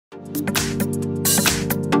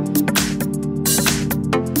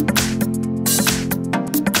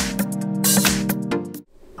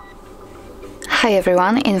Hi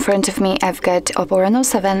everyone, in front of me I've got OPPO Reno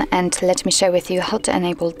 7 and let me share with you how to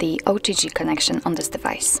enable the OTG connection on this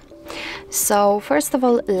device. So first of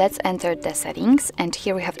all, let's enter the settings, and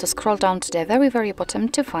here we have to scroll down to the very bottom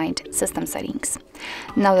to find system settings.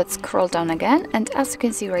 Now let's scroll down again, and as you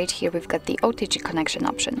can see right here we've got the OTG connection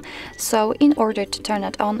option. So in order to turn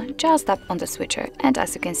it on, just tap on the switcher, and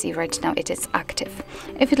as you can see right now it is active.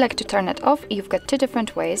 If you'd like to turn it off, you've got two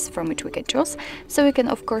different ways from which we can choose. So we can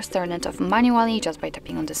of course turn it off manually just by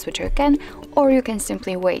tapping on the switcher again, or you can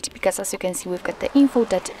simply wait, because as you can see we've got the info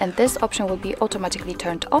that and this option will be automatically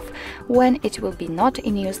turned off when it will be not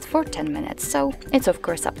in use for 10 minutes, so it's of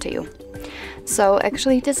course up to you. So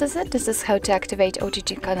actually this is it. This is how to activate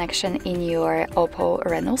OTG connection in your OPPO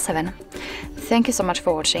Reno 7. Thank you so much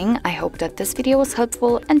for watching. I hope that this video was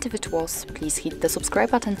helpful, and if it was, please hit the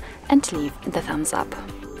subscribe button and leave the thumbs up.